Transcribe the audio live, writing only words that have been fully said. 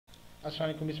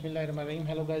Assalamualaikum, Bismillahirrahmanirrahim.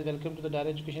 Hello guys, welcome to the Direct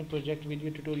Education Project video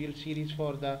tutorial series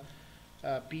for the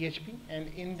PHP. And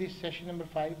in this session number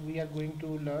 5 we are going to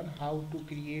learn how to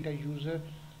create a user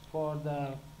for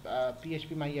the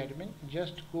PHPMyADMIN.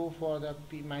 Just go for the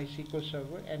MySQL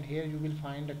server and here you will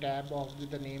find a tab with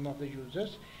the name of the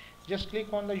users. Just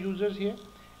click on the users here,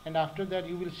 and after that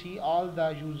you will see all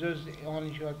the users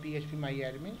on your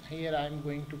PHPMyADMIN. Here I am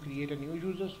going to create a new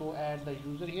user, so add the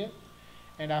user here,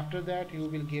 and after that you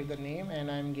will give the name,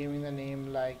 and I'm giving the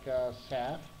name like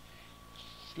SAF.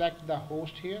 Select the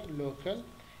host here, local,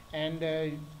 and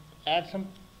add some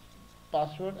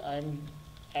password. I'm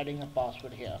adding a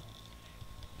password here.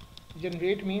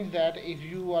 Generate means that if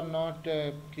you are not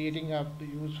creating a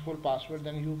useful password,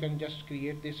 then you can just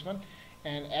create this one,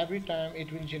 and every time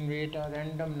it will generate a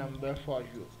random number for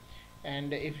you.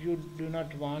 And if you do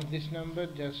not want this number,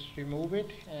 just remove it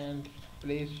and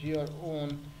place your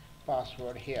own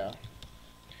password here.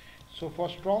 So for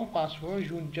strong password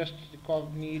you just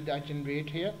need a generate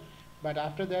here, but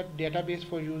after that database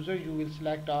for user you will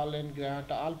select all and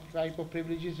grant all type of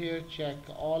privileges here. Check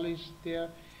all is there,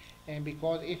 and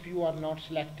because if you are not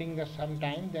selecting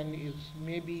sometime, then is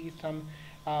maybe some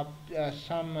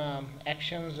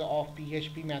actions of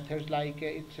PHP methods like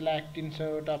select,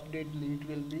 insert, update, delete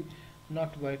will be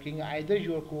not working. Either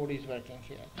your code is working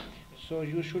here, so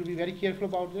you should be very careful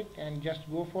about it and just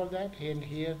go for that. And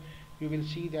here you will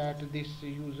see that this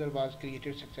user was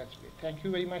created successfully. Thank you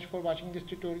very much for watching this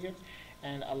tutorial,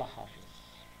 and Allah Hafiz.